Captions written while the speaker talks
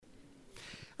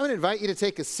I'm going to invite you to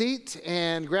take a seat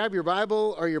and grab your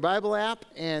Bible or your Bible app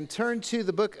and turn to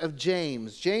the book of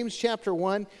James. James chapter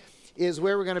 1 is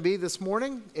where we're going to be this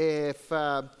morning. If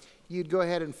you'd go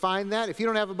ahead and find that. If you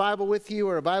don't have a Bible with you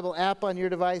or a Bible app on your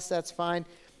device, that's fine.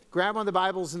 Grab one of the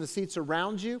Bibles in the seats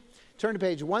around you. Turn to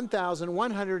page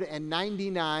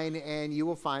 1199 and you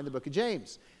will find the book of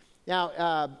James.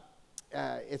 Now,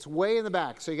 it's way in the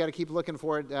back, so you got to keep looking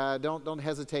for it. Don't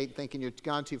hesitate thinking you've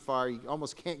gone too far. You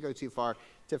almost can't go too far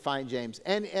to find James.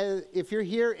 And if you're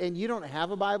here and you don't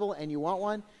have a Bible and you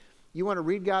want to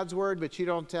read God's Word, but you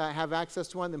don't have access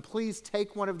to one, then please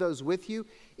take one of those with you.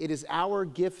 It is our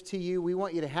gift to you. We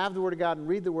want you to have the Word of God and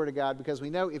read the Word of God because we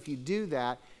know if you do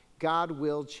that, God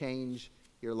will change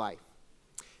your life.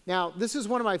 Now, this is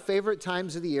one of my favorite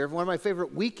times of the year, one of my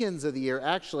favorite weekends of the year,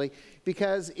 actually,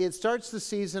 because it starts the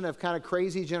season of kind of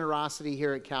crazy generosity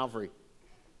here at Calvary.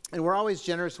 And we're always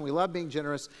generous, and we love being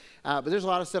generous, but there's a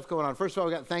lot of stuff going on. First of all,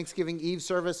 we got Thanksgiving Eve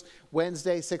service,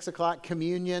 Wednesday, 6 o'clock,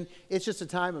 communion. It's just a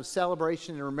time of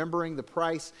celebration and remembering the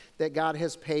price that God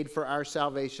has paid for our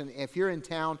salvation. If you're in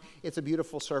town, it's a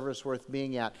beautiful service worth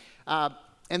being at.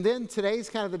 And then today's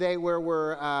kind of the day where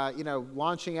we're,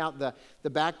 launching out the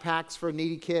backpacks for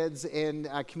needy kids in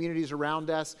communities around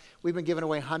us. We've been giving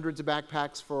away hundreds of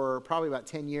backpacks for probably about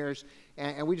 10 years,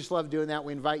 and we just love doing that.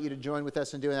 We invite you to join with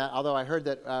us in doing that, although I heard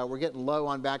that we're getting low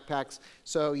on backpacks,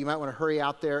 so you might want to hurry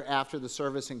out there after the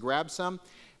service and grab some.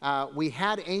 We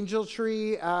had angel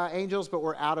tree angels, but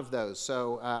we're out of those,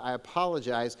 so I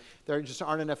apologize. There just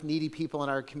aren't enough needy people in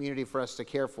our community for us to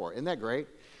care for. Isn't that great?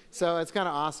 So it's kind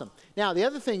of awesome. Now, the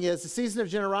other thing is the season of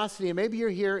generosity, and maybe you're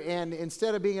here and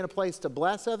instead of being in a place to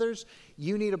bless others,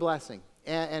 you need a blessing.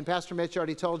 And Pastor Mitch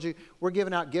already told you, we're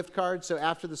giving out gift cards. So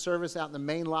after the service out in the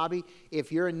main lobby,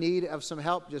 if you're in need of some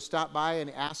help, just stop by and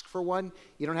ask for one.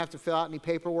 You don't have to fill out any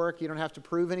paperwork. You don't have to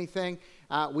prove anything.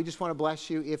 We just want to bless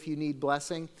you if you need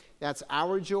blessing. That's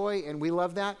our joy, and we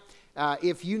love that.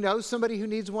 If you know somebody who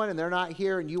needs one and they're not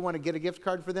here and you want to get a gift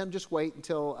card for them, just wait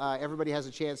until everybody has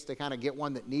a chance to kind of get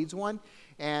one that needs one,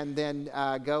 and then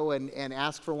go and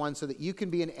ask for one so that you can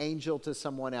be an angel to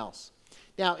someone else.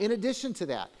 Now, in addition to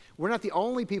that, we're not the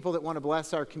only people that want to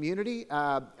bless our community.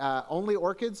 Only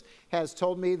Orchids has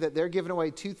told me that they're giving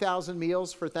away 2,000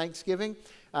 meals for Thanksgiving.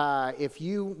 If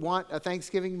you want a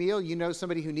Thanksgiving meal, you know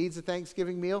somebody who needs a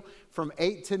Thanksgiving meal, from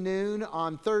 8 to noon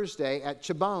on Thursday at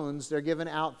Chabone's, they're giving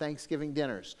out Thanksgiving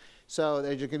dinners. So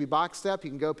they're going to be boxed up.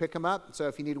 You can go pick them up. So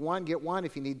if you need one, get one.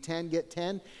 If you need 10, get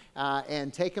 10.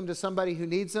 And take them to somebody who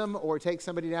needs them, or take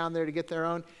somebody down there to get their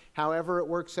own, however it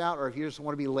works out, or if you just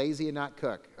want to be lazy and not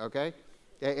cook, okay?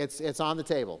 It's on the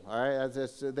table, all right?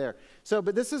 It's there. So,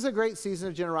 but this is a great season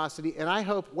of generosity, and I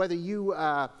hope whether you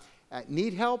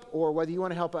need help or whether you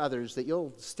want to help others, that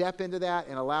you'll step into that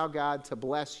and allow God to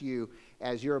bless you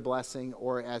as you're a blessing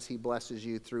or as he blesses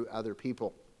you through other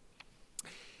people.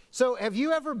 So have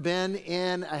you ever been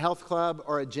in a health club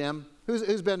or a gym?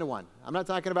 Who's been to one? I'm not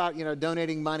talking about,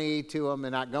 donating money to them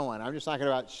and not going. I'm just talking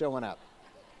about showing up.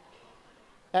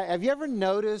 Have you ever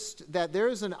noticed that there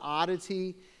is an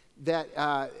oddity that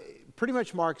pretty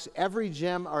much marks every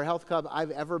gym or health club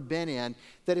I've ever been in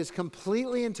that is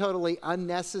completely and totally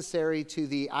unnecessary to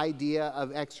the idea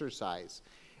of exercise?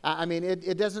 I mean,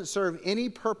 it doesn't serve any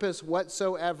purpose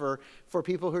whatsoever for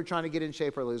people who are trying to get in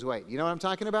shape or lose weight. You know what I'm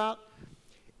talking about?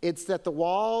 It's that the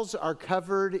walls are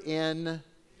covered in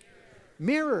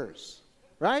mirrors,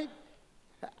 right?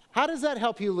 How does that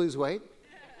help you lose weight?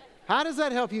 How does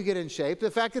that help you get in shape? The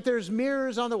fact that there's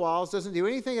mirrors on the walls doesn't do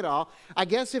anything at all. I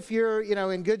guess if you're,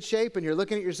 in good shape and you're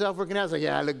looking at yourself working out, it's like,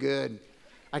 yeah, I look good.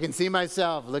 I can see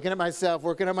myself, looking at myself,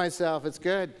 working on myself. It's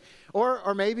good.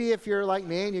 Or maybe if you're like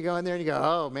me and you go in there and you go,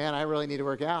 oh, man, I really need to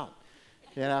work out.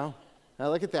 Now,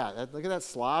 look at that. Look at that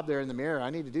slob there in the mirror. I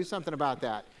need to do something about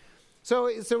that.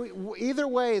 So either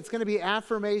way, it's going to be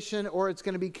affirmation or it's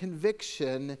going to be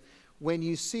conviction when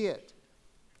you see it.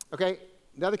 Okay,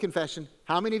 another confession.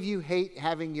 How many of you hate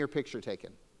having your picture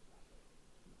taken?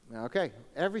 Okay,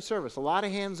 every service, a lot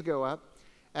of hands go up.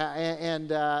 And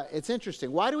it's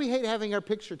interesting. Why do we hate having our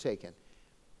picture taken?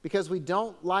 Because we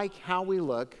don't like how we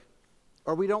look,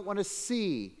 or we don't want to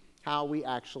see how we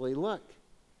actually look.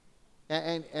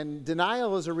 And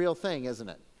denial is a real thing, isn't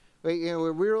it?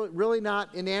 We're really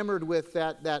not enamored with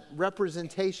that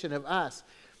representation of us.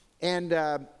 And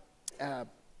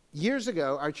years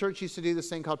ago, our church used to do this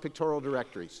thing called pictorial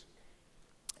directories.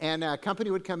 And a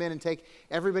company would come in and take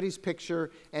everybody's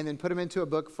picture and then put them into a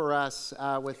book for us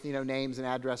with, names and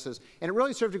addresses. And it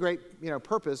really served a great,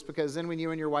 purpose, because then when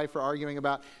you and your wife are arguing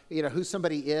about, who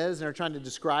somebody is and are trying to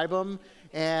describe them,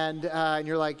 and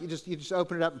you're like, you just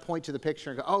open it up and point to the picture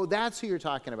and go, oh, that's who you're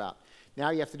talking about. Now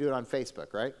you have to do it on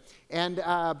Facebook, right?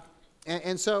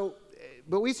 And so,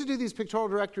 but we used to do these pictorial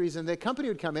directories, and the company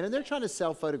would come in, and they're trying to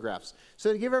sell photographs.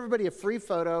 So to give everybody a free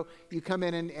photo, you come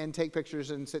in and take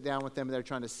pictures and sit down with them, and they're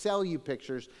trying to sell you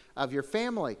pictures of your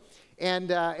family.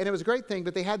 And it was a great thing,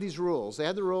 but they had these rules. They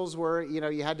had the rules where,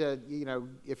 you had to,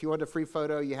 if you wanted a free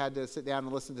photo, you had to sit down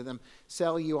and listen to them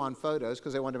sell you on photos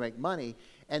because they wanted to make money.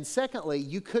 And secondly,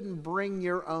 you couldn't bring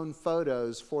your own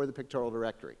photos for the pictorial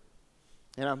directory.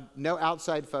 No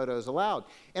outside photos allowed.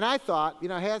 And I thought, hey,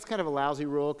 that's kind of a lousy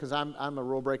rule because I'm a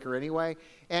rule breaker anyway.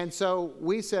 And so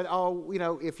we said,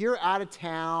 if you're out of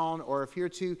town or if you're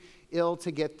too ill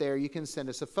to get there, you can send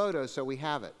us a photo so we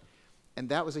have it. And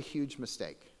that was a huge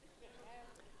mistake.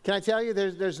 Can I tell you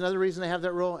there's another reason they have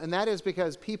that rule? And that is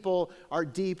because people are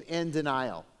deep in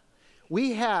denial.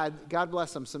 We had, God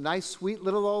bless them, some nice, sweet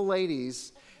little old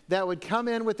ladies that would come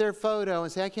in with their photo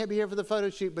and say, I can't be here for the photo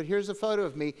shoot, but here's a photo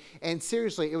of me. And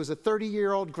seriously, it was a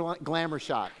 30-year-old glamour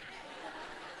shot.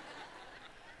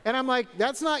 And I'm like,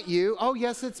 that's not you. Oh,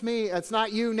 yes, it's me. It's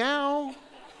not you now.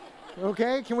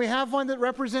 Okay, can we have one that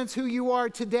represents who you are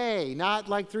today, not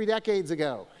like 3 decades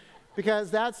ago? Because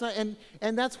that's not,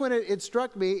 and that's when it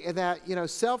struck me that,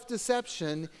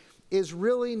 self-deception is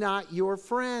really not your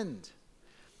friend.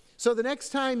 So the next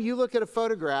time you look at a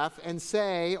photograph and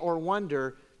say or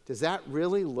wonder, does that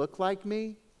really look like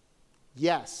me?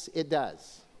 Yes, it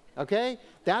does. Okay?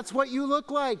 That's what you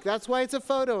look like. That's why it's a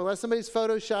photo. Unless somebody's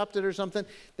photoshopped it or something,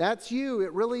 that's you.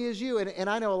 It really is you. And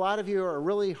I know a lot of you are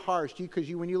really harsh because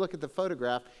when you look at the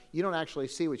photograph, you don't actually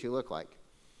see what you look like.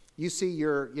 You see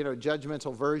your,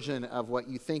 judgmental version of what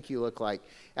you think you look like.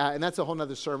 And that's a whole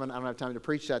other sermon. I don't have time to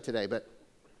preach that today. But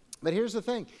here's the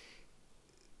thing.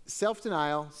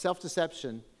 Self-denial,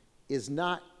 self-deception is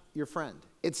not your friend.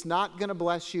 It's not going to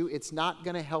bless you. It's not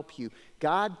going to help you.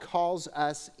 God calls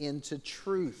us into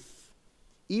truth,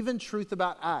 even truth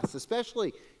about us,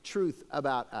 especially truth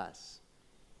about us.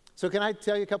 So can I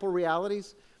tell you a couple of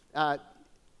realities?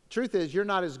 Truth is, you're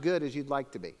not as good as you'd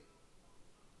like to be.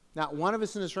 Not one of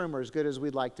us in this room are as good as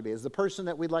we'd like to be. As the person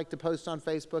that we'd like to post on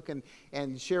Facebook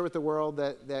and share with the world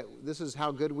that this is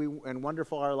how good and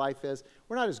wonderful our life is,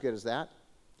 we're not as good as that.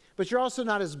 But you're also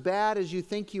not as bad as you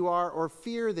think you are or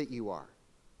fear that you are.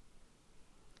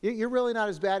 You're really not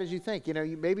as bad as you think.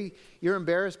 Maybe you're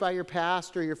embarrassed by your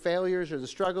past or your failures or the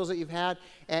struggles that you've had,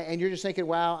 and you're just thinking,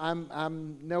 wow,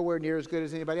 I'm nowhere near as good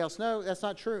as anybody else. No, that's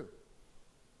not true.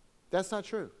 That's not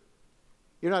true.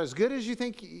 You're not as good as you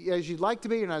think, as you'd like to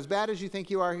be. You're not as bad as you think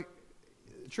you are.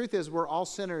 The truth is, we're all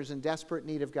sinners in desperate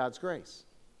need of God's grace.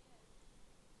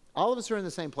 All of us are in the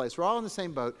same place. We're all in the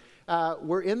same boat.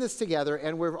 We're in this together,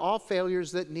 and we're all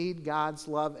failures that need God's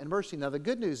love and mercy. Now, the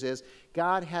good news is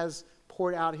God has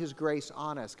poured out his grace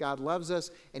on us. God loves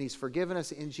us, and he's forgiven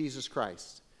us in Jesus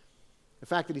Christ. The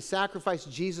fact that he sacrificed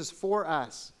Jesus for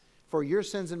us, for your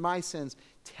sins and my sins,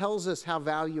 tells us how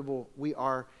valuable we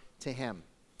are to him.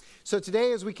 So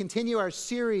today, as we continue our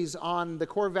series on the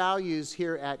core values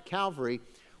here at Calvary,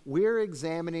 we're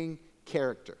examining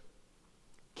character.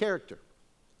 Character.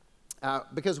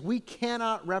 Because we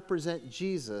cannot represent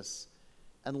Jesus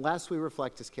unless we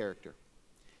reflect his character.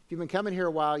 If you've been coming here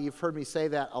a while, you've heard me say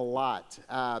that a lot.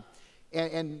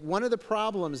 And one of the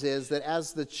problems is that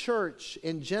as the church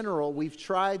in general, we've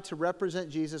tried to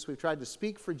represent Jesus, we've tried to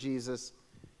speak for Jesus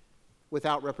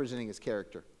without representing his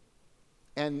character.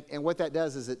 And what that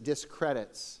does is it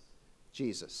discredits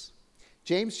Jesus.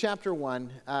 James chapter 1,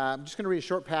 I'm just going to read a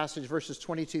short passage, verses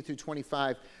 22 through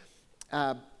 25.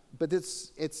 But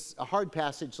it's a hard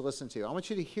passage to listen to. I want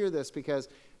you to hear this because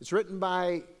it's written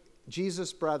by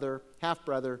Jesus' brother,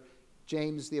 half-brother,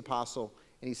 James the apostle,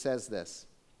 and he says this: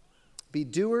 "Be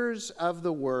doers of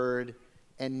the word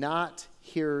and not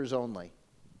hearers only,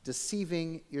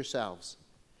 deceiving yourselves.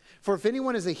 For if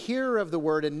anyone is a hearer of the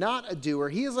word and not a doer,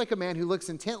 he is like a man who looks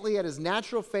intently at his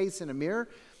natural face in a mirror.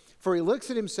 For he looks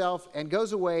at himself and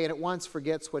goes away and at once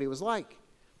forgets what he was like.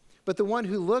 But the one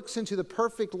who looks into the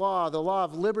perfect law, the law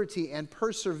of liberty, and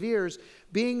perseveres,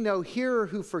 being no hearer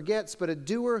who forgets, but a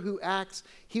doer who acts,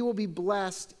 he will be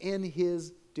blessed in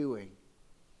his doing."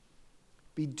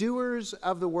 Be doers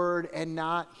of the word and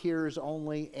not hearers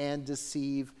only, and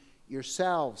deceive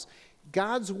yourselves.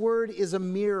 God's word is a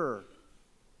mirror.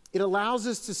 It allows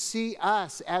us to see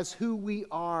us as who we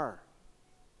are.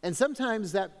 And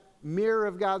sometimes that mirror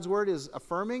of God's word is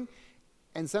affirming,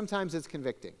 and sometimes it's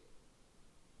convicting.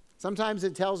 Sometimes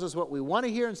it tells us what we want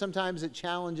to hear, and sometimes it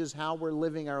challenges how we're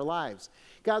living our lives.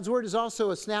 God's word is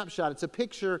also a snapshot. It's a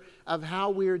picture of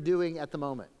how we're doing at the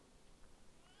moment.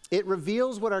 It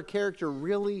reveals what our character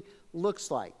really looks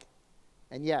like.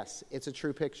 And yes, it's a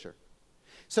true picture.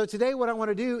 So today what I want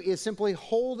to do is simply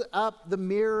hold up the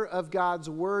mirror of God's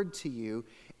word to you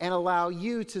and allow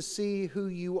you to see who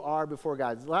you are before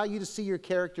God. Allow you to see your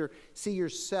character, see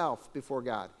yourself before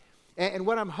God. And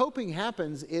what I'm hoping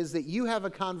happens is that you have a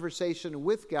conversation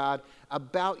with God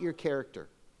about your character.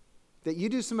 That you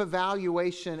do some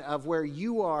evaluation of where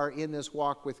you are in this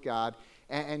walk with God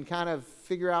and kind of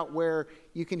figure out where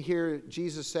you can hear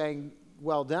Jesus saying,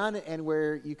 well done, and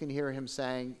where you can hear him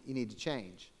saying, you need to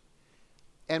change.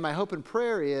 And my hope and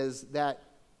prayer is that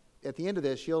at the end of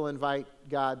this, you'll invite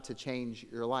God to change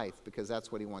your life, because that's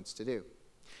what he wants to do.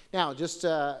 Now, in just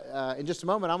a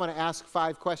moment, I'm going to ask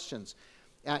 5 questions.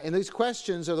 And these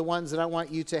questions are the ones that I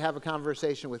want you to have a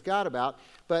conversation with God about.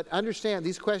 But understand,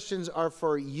 these questions are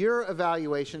for your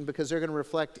evaluation, because they're going to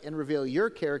reflect and reveal your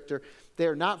character.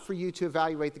 They're not for you to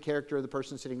evaluate the character of the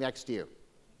person sitting next to you.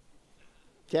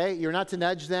 Okay? You're not to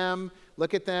nudge them,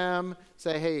 look at them,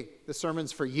 say, hey, the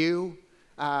sermon's for you.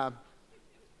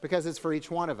 Because it's for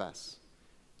each one of us.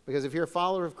 Because if you're a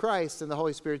follower of Christ, then the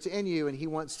Holy Spirit's in you, and he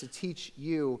wants to teach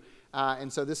you.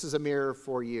 And so this is a mirror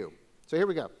for you. So here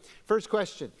we go. First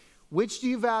question. Which do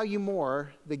you value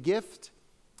more, the gift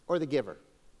or the giver?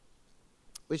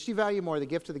 Which do you value more, the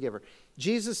gift or the giver?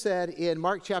 Jesus said in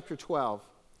Mark chapter 12,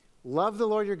 love the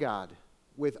Lord your God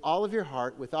with all of your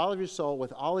heart, with all of your soul,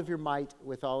 with all of your might,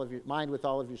 with all of your mind, with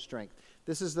all of your strength.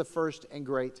 This is the first and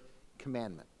great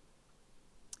commandment.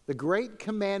 The great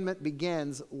commandment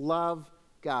begins, love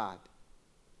God.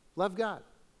 Love God.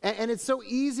 And it's so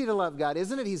easy to love God,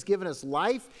 isn't it? He's given us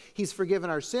life. He's forgiven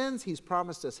our sins. He's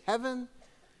promised us heaven.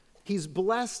 He's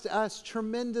blessed us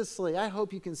tremendously. I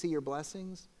hope you can see your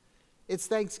blessings. It's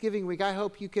Thanksgiving week. I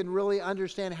hope you can really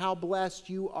understand how blessed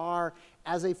you are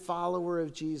as a follower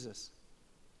of Jesus.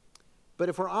 But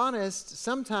if we're honest,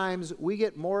 sometimes we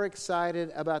get more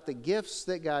excited about the gifts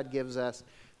that God gives us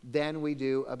than we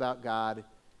do about God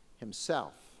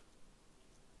himself.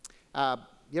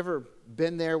 You ever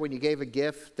been there when you gave a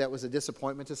gift that was a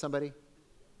disappointment to somebody?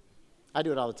 I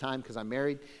do it all the time because I'm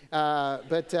married. I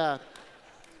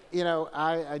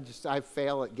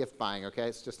fail at gift buying, okay?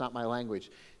 It's just not my language.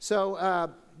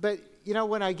 So,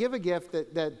 when I give a gift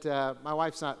that my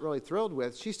wife's not really thrilled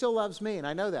with, she still loves me, and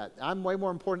I know that. I'm way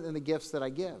more important than the gifts that I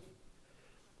give.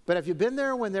 But have you been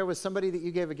there when there was somebody that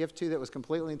you gave a gift to that was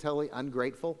completely and totally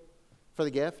ungrateful for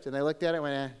the gift, and they looked at it and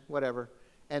went, whatever,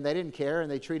 and they didn't care,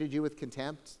 and they treated you with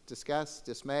contempt, disgust,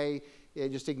 dismay, they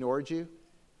just ignored you?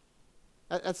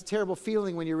 That's a terrible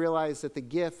feeling when you realize that the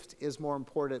gift is more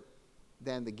important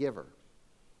than the giver.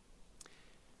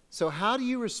 So how do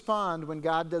you respond when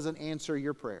God doesn't answer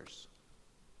your prayers?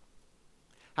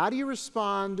 How do you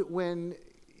respond when,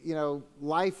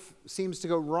 life seems to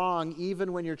go wrong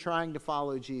even when you're trying to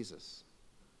follow Jesus?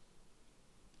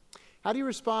 How do you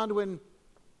respond when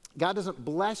God doesn't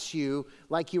bless you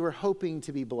like you were hoping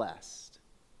to be blessed?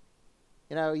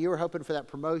 You were hoping for that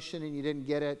promotion and you didn't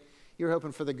get it. You were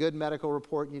hoping for the good medical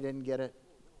report and you didn't get it.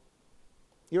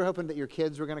 You were hoping that your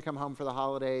kids were going to come home for the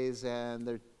holidays and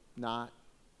they're not.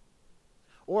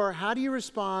 Or how do you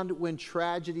respond when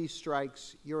tragedy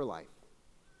strikes your life?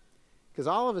 Because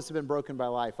all of us have been broken by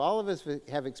life. All of us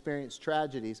have experienced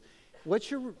tragedies. What's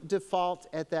your default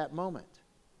at that moment?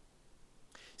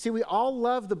 See, we all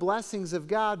love the blessings of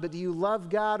God, but do you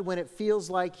love God when it feels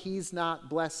like he's not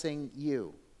blessing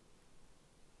you?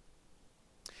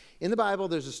 In the Bible,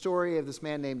 there's a story of this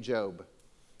man named Job.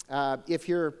 If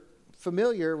you're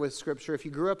familiar with Scripture, if you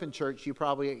grew up in church, you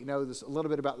probably know a little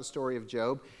bit about the story of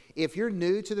Job. If you're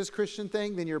new to this Christian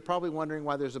thing, then you're probably wondering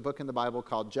why there's a book in the Bible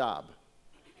called Job.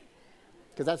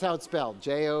 Because that's how it's spelled,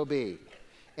 J-O-B.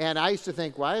 And I used to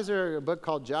think, why is there a book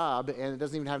called Job and it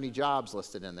doesn't even have any jobs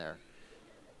listed in there?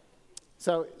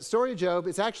 So, story of Job,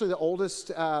 it's actually the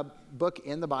oldest book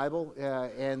in the Bible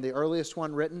and the earliest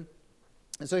one written.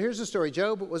 And so here's the story.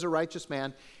 Job was a righteous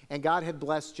man, and God had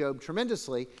blessed Job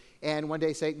tremendously. And one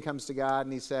day Satan comes to God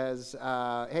and he says,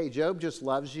 hey, Job just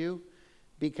loves you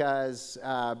because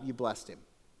you blessed him.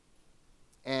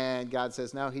 And God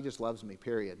says, no, he just loves me,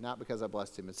 period, not because I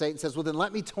blessed him. And Satan says, well, then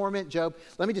let me torment Job.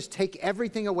 Let me just take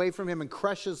everything away from him and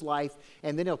crush his life,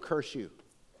 and then he'll curse you.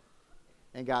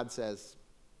 And God says,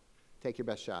 take your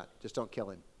best shot. Just don't kill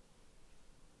him.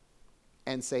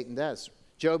 And Satan does.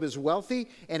 Job is wealthy,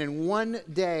 and in one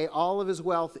day, all of his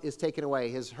wealth is taken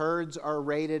away. His herds are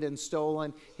raided and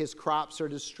stolen. His crops are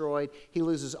destroyed. He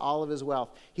loses all of his wealth.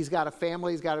 He's got a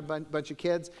family. He's got a bunch of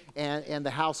kids, and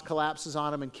the house collapses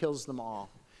on him and kills them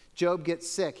all. Job gets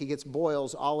sick. He gets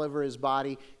boils all over his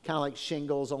body, kind of like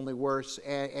shingles, only worse,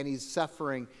 and he's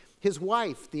suffering. His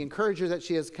wife, the encourager that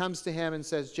she is, comes to him and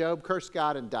says, Job, curse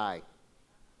God and die.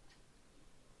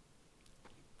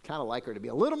 kind of like her to be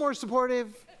a little more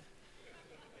supportive.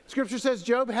 Scripture says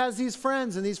Job has these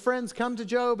friends, and these friends come to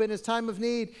Job in his time of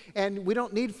need. And we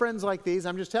don't need friends like these,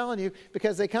 I'm just telling you,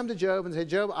 because they come to Job and say,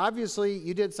 Job, obviously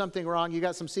you did something wrong. You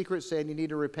got some secret sin. You need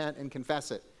to repent and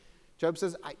confess it. Job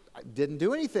says, I didn't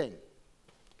do anything,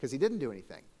 because he didn't do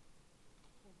anything.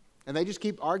 And they just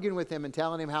keep arguing with him and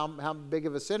telling him how big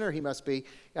of a sinner he must be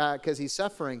because he's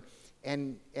suffering.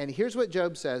 And here's what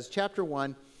Job says. Chapter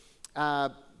 1,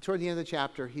 toward the end of the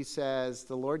chapter, he says,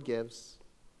 the Lord gives,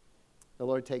 the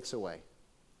Lord takes away.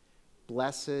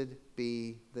 Blessed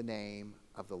be the name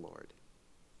of the Lord.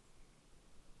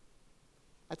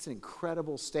 That's an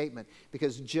incredible statement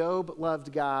because Job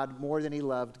loved God more than he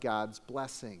loved God's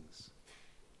blessings.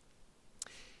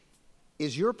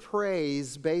 Is your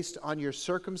praise based on your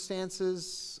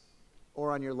circumstances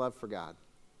or on your love for God?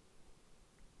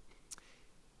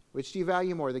 Which do you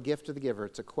value more, the gift or the giver?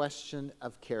 It's a question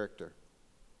of character.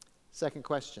 Second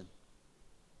question.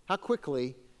 How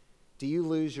quickly do you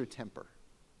lose your temper?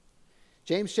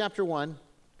 James chapter 1,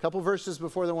 a couple verses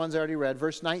before the ones I already read,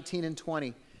 verse 19 and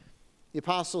 20. The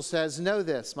apostle says, know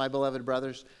this, my beloved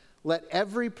brothers, let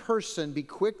every person be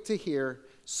quick to hear,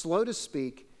 slow to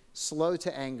speak, slow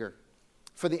to anger.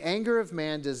 For the anger of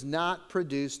man does not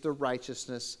produce the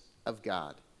righteousness of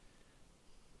God.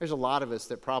 There's a lot of us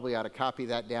that probably ought to copy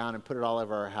that down and put it all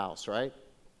over our house, right?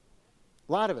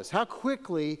 A lot of us. How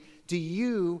quickly do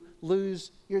you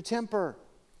lose your temper?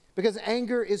 Because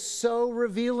anger is so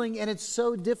revealing and it's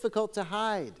so difficult to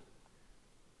hide.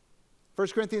 1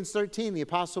 Corinthians 13, the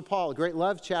Apostle Paul, a great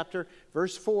love chapter,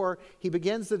 verse 4, he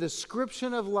begins the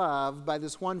description of love by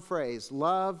this one phrase.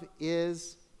 Love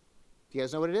is, do you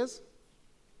guys know what it is?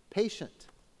 Patient.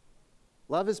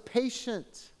 Love is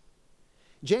patient.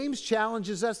 James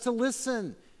challenges us to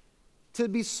listen, to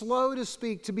be slow to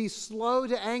speak, to be slow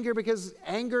to anger, because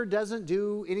anger doesn't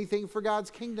do anything for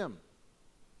God's kingdom.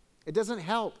 It doesn't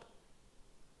help.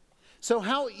 So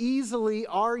how easily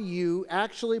are you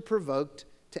actually provoked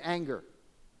to anger?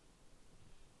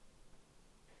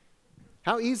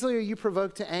 How easily are you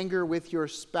provoked to anger with your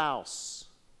spouse?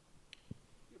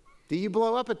 Do you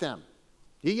blow up at them?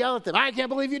 You yell at them, I can't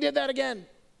believe you did that again.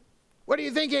 What are you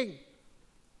thinking?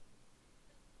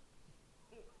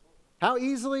 How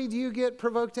easily do you get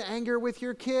provoked to anger with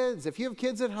your kids? If you have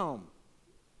kids at home,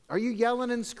 are you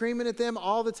yelling and screaming at them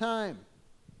all the time?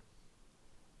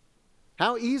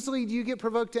 How easily do you get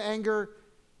provoked to anger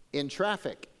in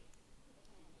traffic?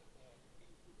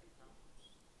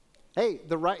 Hey,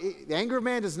 the anger of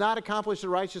man does not accomplish the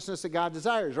righteousness that God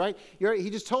desires, right? He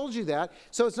just told you that.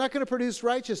 So it's not going to produce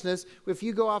righteousness if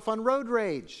you go off on road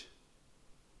rage.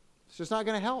 It's just not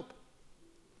going to help.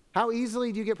 How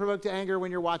easily do you get provoked to anger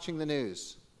when you're watching the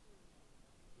news?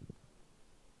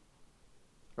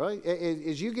 Really?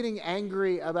 Is you getting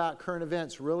angry about current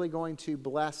events really going to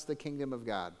bless the kingdom of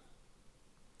God?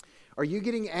 Are you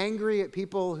getting angry at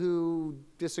people who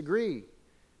disagree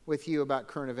with you about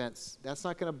current events? That's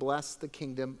not going to bless the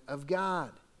kingdom of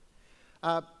God.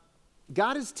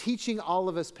 God is teaching all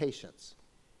of us patience.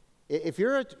 If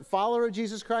you're a follower of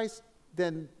Jesus Christ,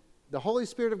 then the Holy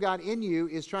Spirit of God in you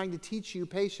is trying to teach you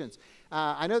patience.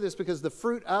 I know this because the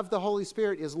fruit of the Holy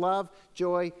Spirit is love,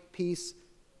 joy, peace,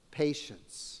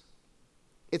 patience.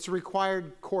 It's a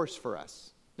required course for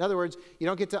us. In other words, you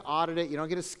don't get to audit it. You don't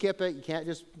get to skip it. You can't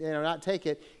just not take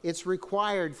it. It's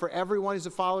required for everyone who's a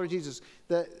follower of Jesus.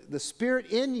 The Spirit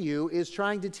in you is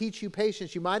trying to teach you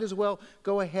patience. You might as well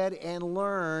go ahead and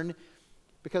learn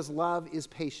because love is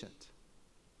patient.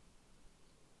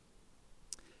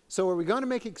 So are we going to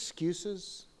make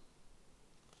excuses?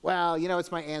 Well,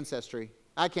 it's my ancestry.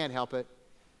 I can't help it.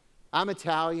 I'm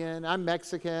Italian. I'm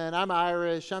Mexican. I'm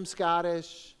Irish. I'm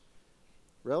Scottish.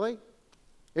 Really?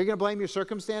 You're going to blame your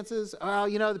circumstances? Well,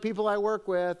 the people I work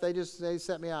with, they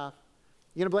set me off.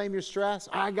 You're going to blame your stress?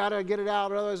 I got to get it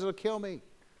out, or otherwise it'll kill me.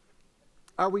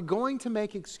 Are we going to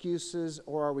make excuses,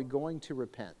 or are we going to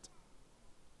repent?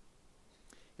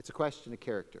 It's a question of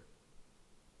character.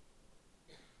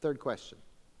 Third question.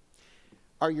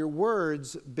 Are your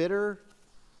words bitter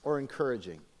or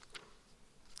encouraging?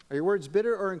 Are your words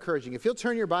bitter or encouraging? If you'll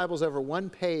turn your Bibles over one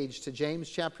page to James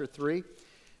chapter 3,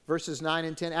 verses 9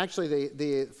 and 10. Actually,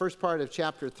 the first part of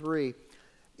chapter 3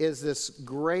 is this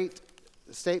great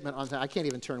statement on time. I can't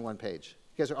even turn one page.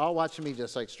 You guys are all watching me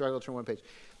just struggle to turn one page.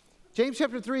 James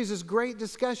chapter 3 is this great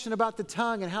discussion about the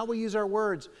tongue and how we use our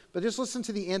words. But just listen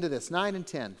to the end of this, 9 and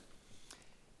 10.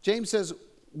 James says,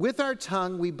 with our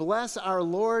tongue we bless our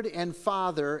Lord and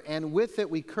Father, and with it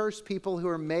we curse people who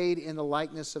are made in the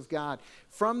likeness of God.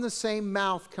 From the same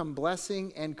mouth come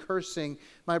blessing and cursing.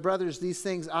 My brothers, these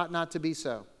things ought not to be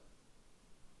so.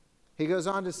 He goes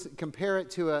on to compare it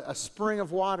to a spring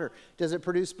of water. Does it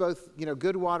produce both,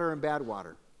 good water and bad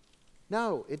water?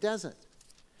 No, it doesn't.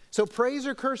 So praise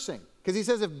or cursing, because he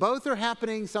says if both are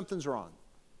happening, something's wrong.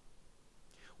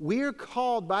 We are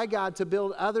called by God to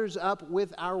build others up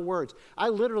with our words. I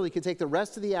literally could take the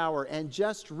rest of the hour and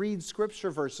just read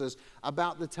scripture verses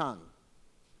about the tongue,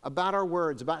 about our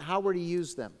words, about how we're to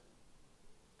use them.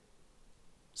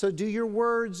 So do your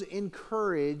words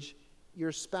encourage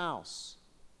your spouse?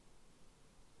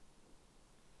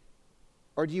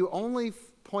 Or do you only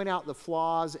point out the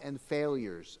flaws and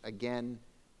failures again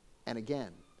and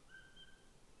again?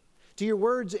 Do your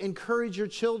words encourage your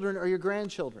children or your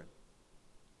grandchildren?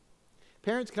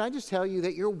 Parents, can I just tell you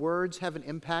that your words have an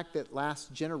impact that lasts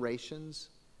generations,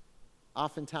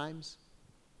 oftentimes?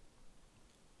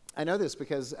 I know this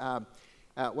because one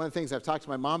of the things I've talked to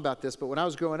my mom about this, but when I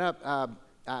was growing up,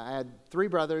 I had 3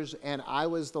 brothers, and I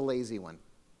was the lazy one.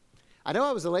 I know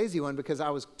I was the lazy one because I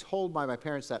was told by my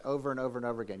parents that over and over and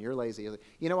over again. You're lazy.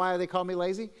 You know why they call me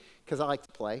lazy? Because I like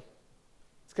to play.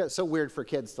 It's so weird for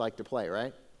kids to like to play,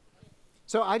 right?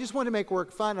 So I just wanted to make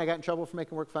work fun. I got in trouble for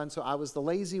making work fun, so I was the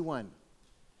lazy one.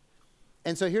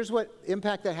 And so here's what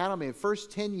impact that had on me. The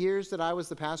first 10 years that I was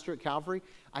the pastor at Calvary,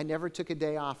 I never took a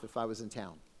day off if I was in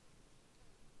town.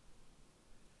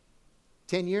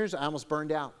 10 years, I almost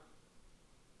burned out.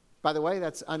 By the way,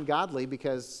 that's ungodly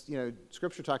because,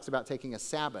 Scripture talks about taking a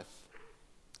Sabbath,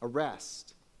 a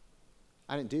rest.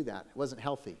 I didn't do that. It wasn't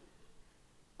healthy.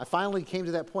 I finally came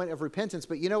to that point of repentance,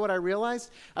 but you know what I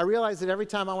realized? I realized that every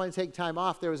time I wanted to take time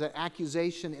off, there was an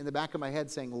accusation in the back of my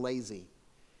head saying, lazy.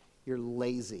 You're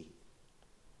lazy.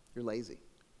 You're lazy.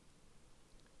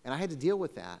 And I had to deal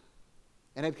with that.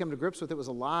 And I'd come to grips with it was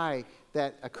a lie,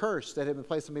 a curse that had been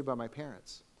placed on me by my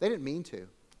parents. They didn't mean to.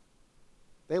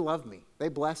 They loved me. They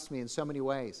blessed me in so many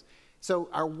ways. So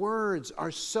our words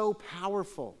are so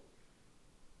powerful.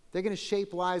 They're going to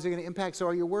shape lives. They're going to impact. So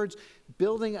are your words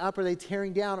building up? Are they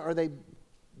tearing down? Are they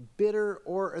bitter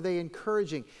or are they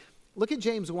encouraging? Look at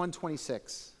James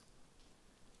 1:26.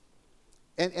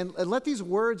 And let these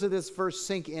words of this verse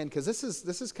sink in because this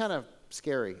is kind of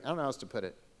scary. I don't know how else to put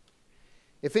it.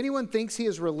 If anyone thinks he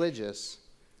is religious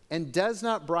and does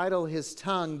not bridle his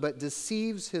tongue but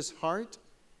deceives his heart,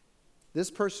 this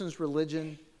person's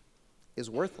religion is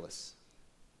worthless.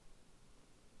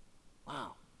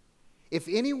 Wow. If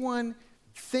anyone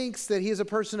thinks that he is a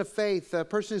person of faith, a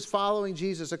person who's following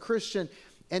Jesus, a Christian,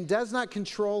 and does not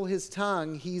control his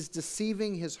tongue, he's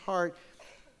deceiving his heart,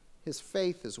 his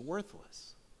faith is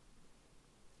worthless.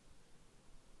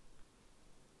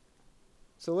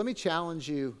 So let me challenge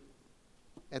you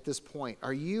at this point.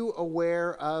 Are you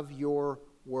aware of your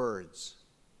words?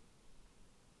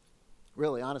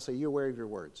 Really, honestly, are you aware of your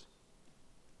words?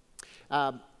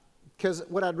 Because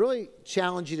what I'd really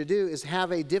challenge you to do is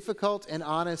have a difficult and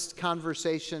honest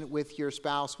conversation with your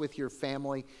spouse, with your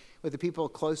family, with the people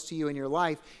close to you in your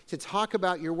life, to talk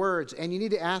about your words. And you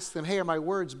need to ask them, hey, are my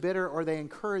words bitter or are they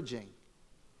encouraging?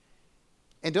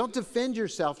 And don't defend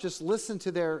yourself, just listen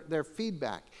to their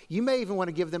feedback. You may even want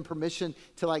to give them permission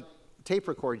to tape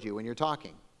record you when you're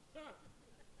talking.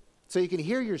 So you can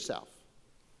hear yourself,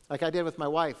 like I did with my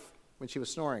wife when she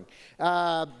was snoring.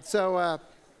 Hey,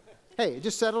 it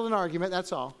just settled an argument,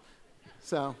 that's all.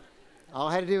 So all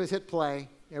I had to do was hit play.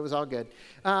 It was all good.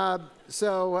 But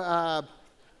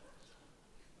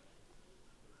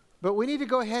we need to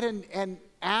go ahead and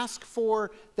ask for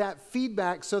that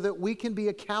feedback so that we can be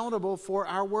accountable for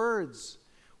our words.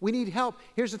 We need help.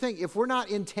 Here's the thing. If we're not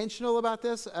intentional about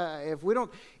this, if we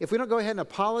don't go ahead and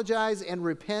apologize and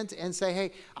repent and say,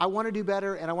 hey, I want to do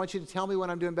better and I want you to tell me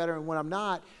when I'm doing better and when I'm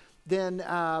not, then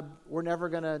we're never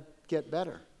going to get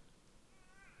better.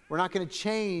 We're not going to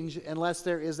change unless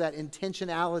there is that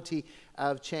intentionality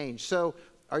of change. So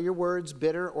are your words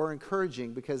bitter or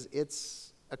encouraging? Because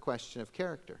it's a question of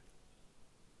character.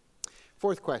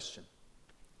 4th question.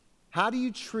 How do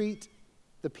you treat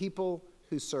the people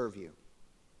who serve you?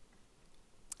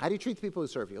 How do you treat the people who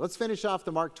serve you? Let's finish off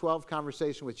the Mark 12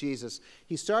 conversation with Jesus.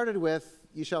 He started with,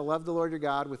 you shall love the Lord your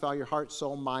God with all your heart,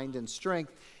 soul, mind, and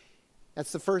strength.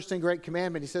 That's the first and great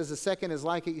commandment. He says the second is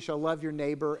like it, you shall love your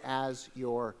neighbor as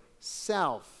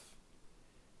yourself.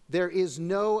 There is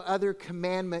no other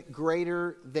commandment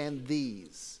greater than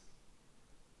these.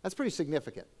 That's pretty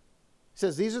significant. He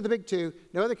says these are the big 2.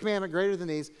 No other commandment greater than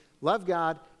these. Love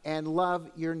God and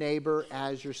love your neighbor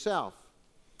as yourself.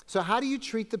 So how do you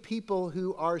treat the people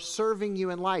who are serving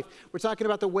you in life? We're talking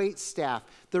about the wait staff,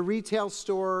 the retail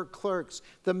store clerks,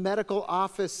 the medical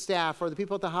office staff or the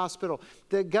people at the hospital,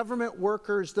 the government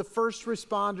workers, the first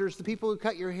responders, the people who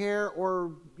cut your hair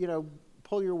or,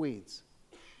 pull your weeds.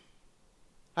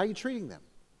 How are you treating them?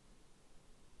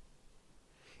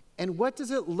 And what does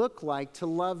it look like to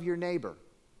love your neighbor?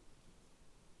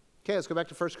 Okay, let's go back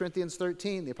to 1 Corinthians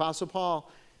 13. The Apostle Paul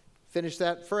finished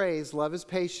that phrase, love is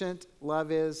patient,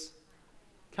 love is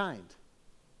kind.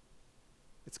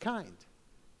 It's kind.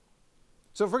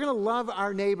 So if we're going to love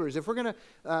our neighbors, if we're going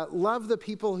to love the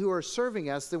people who are serving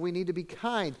us, then we need to be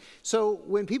kind. So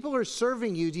when people are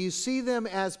serving you, do you see them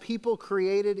as people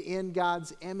created in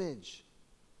God's image?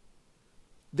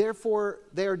 Therefore,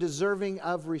 they are deserving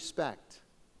of respect.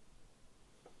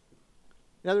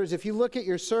 In other words, if you look at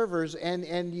your servers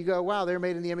and you go, wow, they're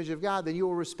made in the image of God, then you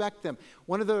will respect them.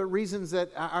 One of the reasons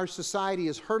that our society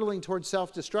is hurtling towards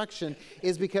self-destruction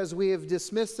is because we have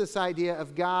dismissed this idea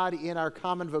of God in our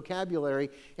common vocabulary,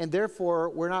 and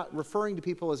therefore we're not referring to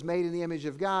people as made in the image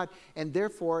of God, and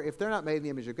therefore if they're not made in the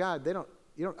image of God,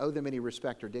 you don't owe them any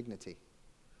respect or dignity.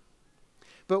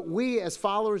 But we, as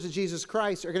followers of Jesus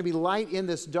Christ, are going to be light in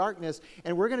this darkness,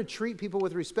 and we're going to treat people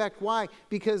with respect. Why?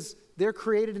 Because they're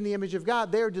created in the image of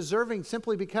God. They are deserving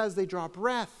simply because they draw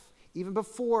breath, even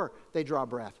before they draw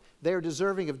breath. They are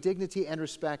deserving of dignity and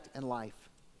respect and life.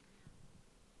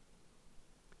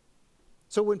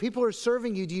 So when people are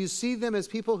serving you, do you see them as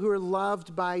people who are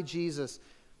loved by Jesus,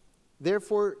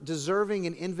 therefore deserving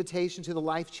an invitation to the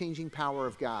life-changing power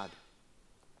of God?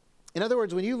 In other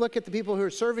words, when you look at the people who are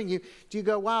serving you, do you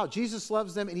go, wow, Jesus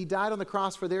loves them and he died on the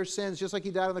cross for their sins just like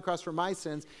he died on the cross for my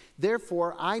sins.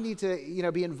 Therefore, I need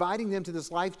to be inviting them to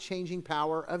this life-changing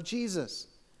power of Jesus.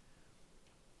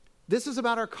 This is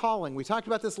about our calling. We talked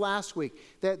about this last week,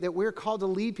 that we're called to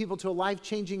lead people to a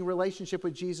life-changing relationship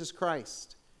with Jesus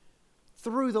Christ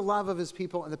through the love of his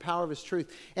people and the power of his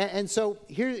truth. And so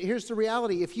here's the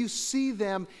reality. If you see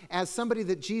them as somebody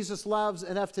that Jesus loves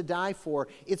enough to die for,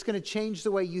 it's going to change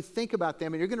the way you think about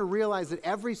them. And you're going to realize that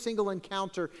every single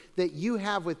encounter that you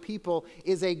have with people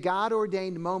is a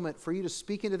God-ordained moment for you to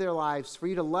speak into their lives, for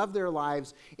you to love their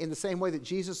lives in the same way that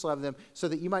Jesus loved them, so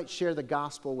that you might share the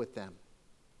gospel with them.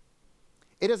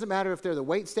 It doesn't matter if they're the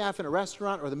wait staff in a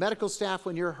restaurant or the medical staff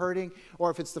when you're hurting,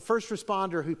 or if it's the first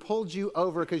responder who pulled you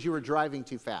over because you were driving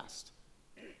too fast.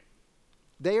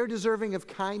 They are deserving of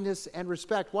kindness and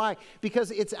respect. Why?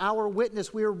 Because it's our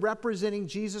witness. We are representing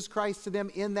Jesus Christ to them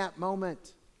in that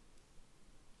moment.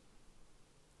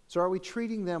 So are we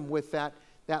treating them with that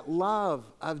love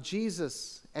of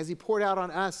Jesus as he poured out on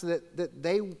us, that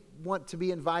they want to be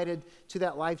invited to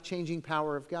that life-changing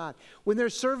power of God? When they're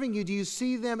serving you, do you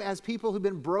see them as people who've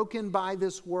been broken by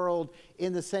this world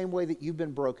in the same way that you've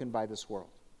been broken by this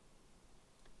world?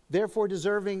 Therefore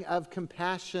deserving of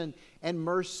compassion and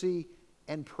mercy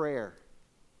and prayer.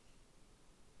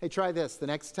 Hey, try this. The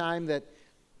next time that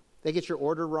they get your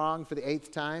order wrong for the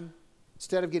 8th time,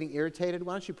 instead of getting irritated,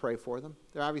 why don't you pray for them?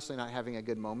 They're obviously not having a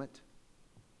good moment.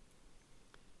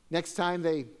 Next time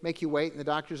they make you wait in the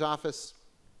doctor's office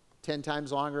 10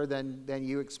 times longer than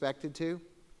you expected to,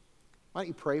 why don't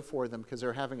you pray for them because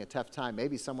they're having a tough time?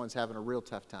 Maybe someone's having a real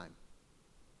tough time.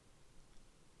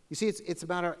 You see, it's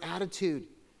about our attitude.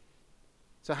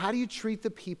 So how do you treat the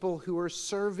people who are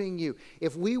serving you?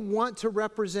 If we want to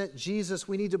represent Jesus,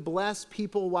 we need to bless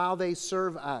people while they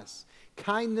serve us.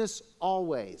 Kindness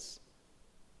always.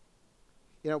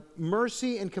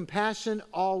 Mercy and compassion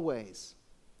always.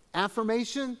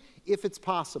 Affirmation, if it's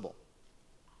possible.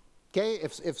 Okay,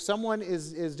 if someone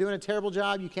is doing a terrible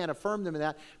job, you can't affirm them in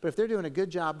that. But if they're doing a good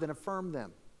job, then affirm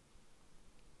them.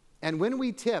 And when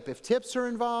we tip, if tips are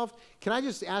involved, can I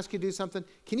just ask you to do something?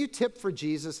 Can you tip for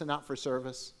Jesus and not for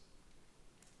service?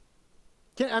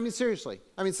 Seriously.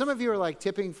 Some of you are like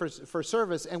tipping for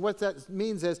service, and what that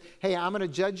means is, hey, I'm going to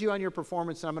judge you on your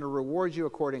performance, and I'm going to reward you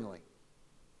accordingly.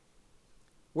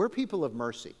 We're people of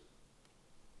mercy.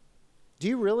 Do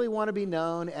you really want to be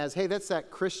known as, hey, that's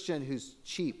that Christian who's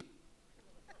cheap?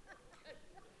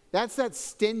 That's that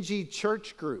stingy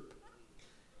church group.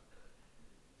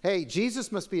 Hey, Jesus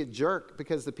must be a jerk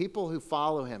because the people who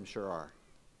follow him sure are.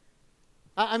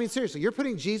 Seriously, you're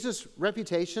putting Jesus'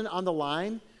 reputation on the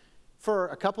line for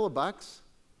a couple of bucks?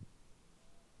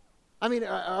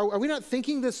 Are we not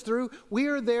thinking this through? We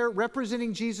are there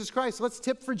representing Jesus Christ. Let's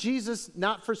tip for Jesus,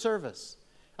 not for service.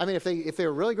 If they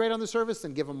were really great on the service,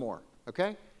 then give them more.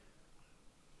 Okay?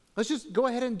 Let's just go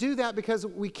ahead and do that because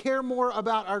we care more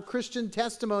about our Christian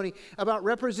testimony, about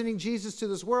representing Jesus to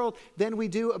this world, than we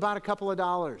do about a couple of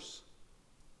dollars.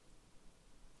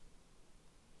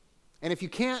 And if you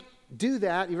can't do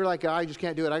that, if you're like, I just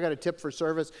can't do it, I got a tip for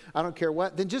service, I don't care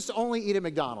what, then just only eat at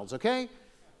McDonald's, okay?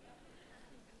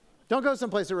 Don't go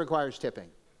someplace that requires tipping.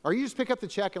 Or you just pick up the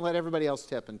check and let everybody else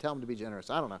tip and tell them to be generous.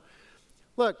 I don't know.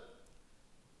 Look,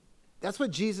 that's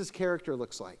what Jesus' character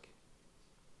looks like.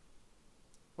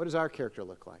 What does our character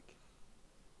look like?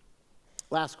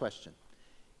 Last question.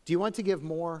 Do you want to give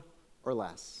more or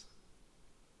less?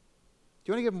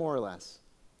 Do you want to give more or less?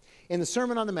 In the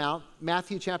Sermon on the Mount,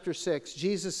 Matthew chapter 6,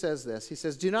 Jesus says this. He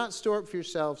says, "Do not store up for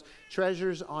yourselves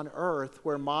treasures on earth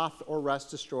where moth or rust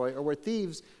destroy or where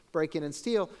thieves break in and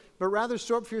steal, but rather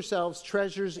store up for yourselves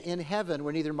treasures in heaven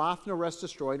where neither moth nor rust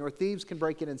destroy nor thieves can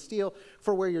break in and steal.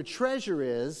 For where your treasure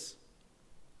is,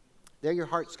 there your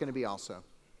heart's going to be also."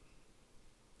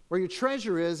 Where your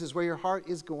treasure is where your heart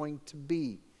is going to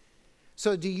be.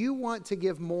 So do you want to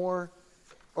give more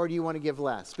or do you want to give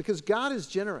less? Because God is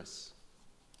generous.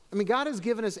 I mean, God has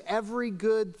given us every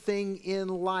good thing in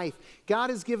life. God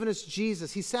has given us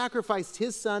Jesus. He sacrificed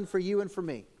his son for you and for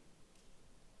me.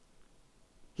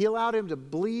 He allowed him to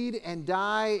bleed and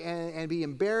die and be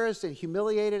embarrassed and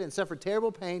humiliated and suffer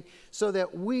terrible pain so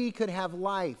that we could have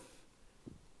life.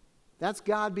 That's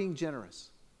God being generous.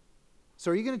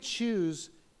 So are you going to choose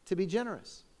to be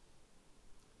generous?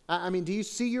 I mean, do you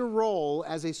see your role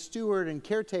as a steward and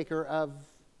caretaker of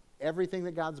everything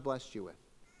that God's blessed you with?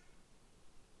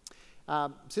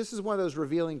 So this is one of those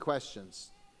revealing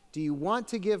questions. Do you want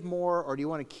to give more or do you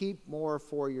want to keep more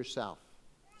for yourself?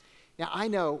 Now, I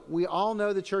know, we all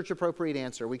know the church appropriate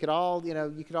answer. We could all,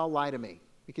 you could all lie to me.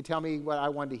 You could tell me what I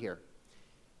wanted to hear.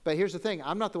 But here's the thing.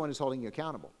 I'm not the one who's holding you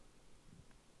accountable.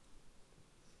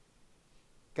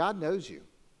 God knows you.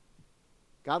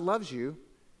 God loves you,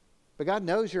 but God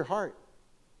knows your heart.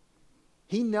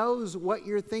 He knows what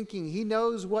you're thinking. He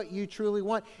knows what you truly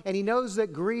want. And he knows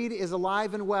that greed is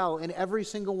alive and well in every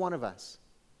single one of us.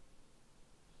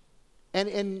 And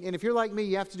if you're like me,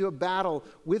 you have to do a battle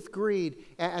with greed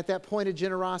at that point of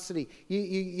generosity.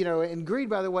 And greed,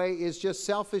 by the way, is just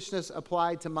selfishness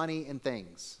applied to money and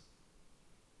things.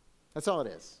 That's all it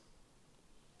is.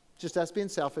 Just us being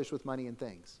selfish with money and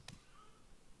things.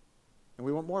 And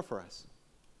we want more for us.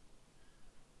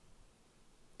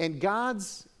 And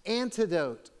God's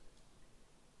antidote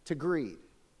to greed,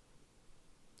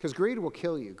 because greed will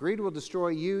kill you. Greed will destroy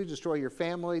you, destroy your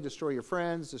family, destroy your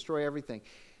friends, destroy everything.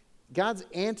 God's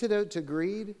antidote to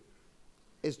greed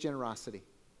is generosity.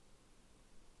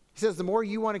 He says the more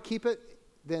you want to keep it,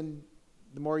 then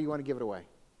the more you want to give it away.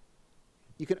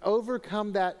 You can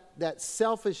overcome that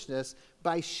selfishness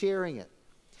by sharing it.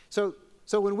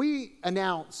 So when we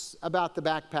announce about the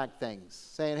backpack things,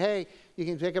 saying, hey, you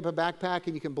can pick up a backpack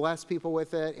and you can bless people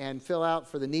with it and fill out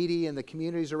for the needy and the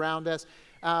communities around us,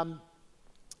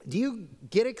 do you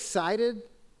get excited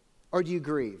or do you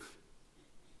grieve?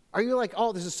 Are you like,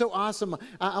 oh, this is so awesome.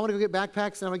 I want to go get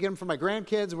backpacks and I'm going to get them for my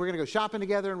grandkids and we're going to go shopping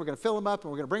together and we're going to fill them up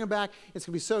and we're going to bring them back. It's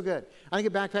going to be so good. I'm going to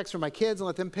get backpacks for my kids and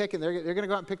let them pick and they're going to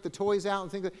go out and pick the toys out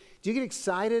and things like that. Do you get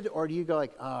excited or do you go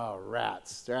like, oh,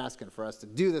 rats, they're asking for us to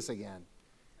do this again?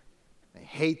 I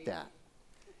hate that.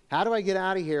 How do I get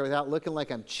out of here without looking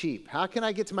like I'm cheap? How can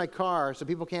I get to my car so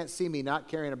people can't see me not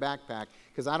carrying a backpack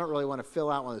because I don't really want to fill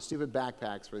out one of the stupid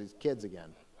backpacks for these kids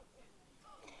again?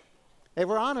 If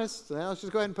we're honest, let's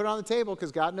just go ahead and put it on the table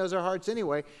because God knows our hearts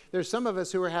anyway. There's some of us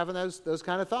who are having those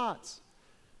kind of thoughts.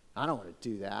 I don't want to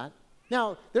do that.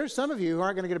 Now, there's some of you who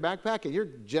aren't going to get a backpack and you're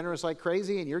generous like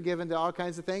crazy and you're given to all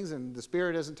kinds of things and the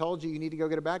Spirit hasn't told you need to go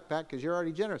get a backpack because you're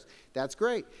already generous. That's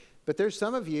great. But there's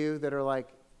some of you that are like,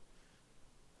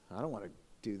 I don't want to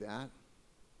do that.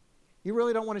 You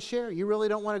really don't want to share. You really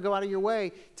don't want to go out of your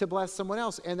way to bless someone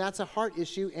else. And that's a heart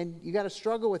issue, and you got to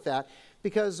struggle with that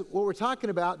because what we're talking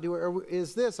about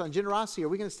is this, on generosity. Are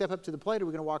we going to step up to the plate or are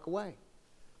we going to walk away?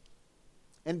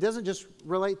 And it doesn't just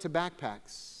relate to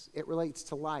backpacks. It relates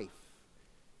to life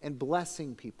and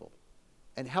blessing people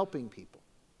and helping people.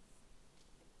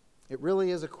 It really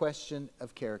is a question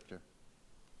of character.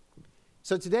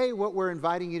 So today what we're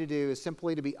inviting you to do is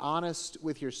simply to be honest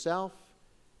with yourself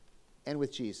and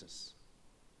with Jesus.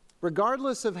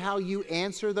 Regardless of how you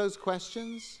answer those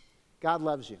questions, God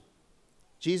loves you.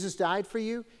 Jesus died for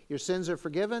you. Your sins are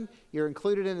forgiven. You're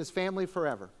included in his family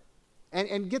forever.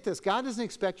 And get this, God doesn't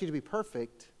expect you to be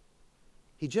perfect.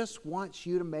 He just wants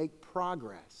you to make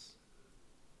progress.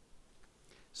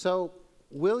 So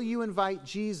will you invite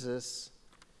Jesus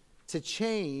to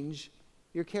change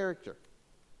your character?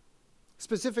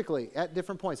 Specifically at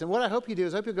different points. And what I hope you do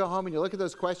is I hope you go home and you look at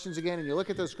those questions again and you look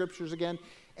at those scriptures again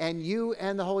and you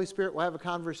and the Holy Spirit will have a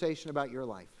conversation about your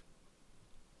life.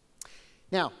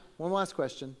 Now, one last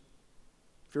question.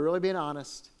 If you're really being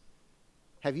honest,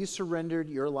 have you surrendered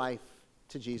your life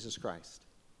to Jesus Christ?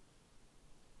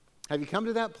 Have you come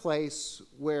to that place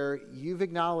where you've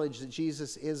acknowledged that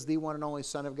Jesus is the one and only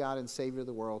Son of God and Savior of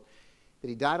the world, that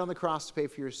he died on the cross to pay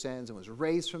for your sins and was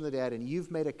raised from the dead, and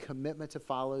you've made a commitment to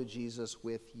follow Jesus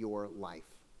with your life?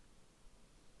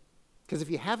 Because if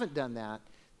you haven't done that,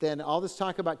 then all this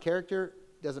talk about character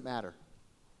doesn't matter.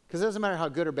 Because it doesn't matter how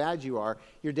good or bad you are,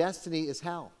 your destiny is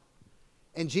hell.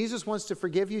 And Jesus wants to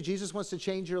forgive you. Jesus wants to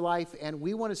change your life. And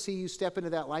we want to see you step into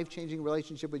that life-changing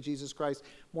relationship with Jesus Christ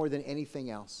more than anything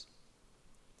else.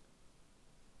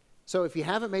 So if you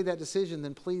haven't made that decision,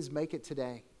 then please make it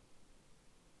today.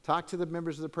 Talk to the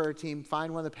members of the prayer team.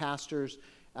 Find one of the pastors.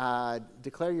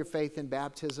 Declare your faith in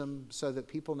baptism so that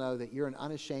people know that you're an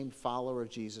unashamed follower of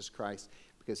Jesus Christ,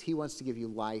 because he wants to give you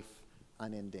life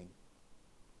unending.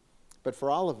 But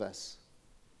for all of us,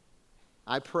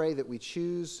 I pray that we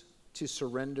choose to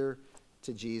surrender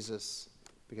to Jesus,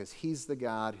 because he's the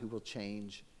God who will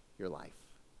change your life.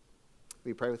 Will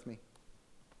you pray with me?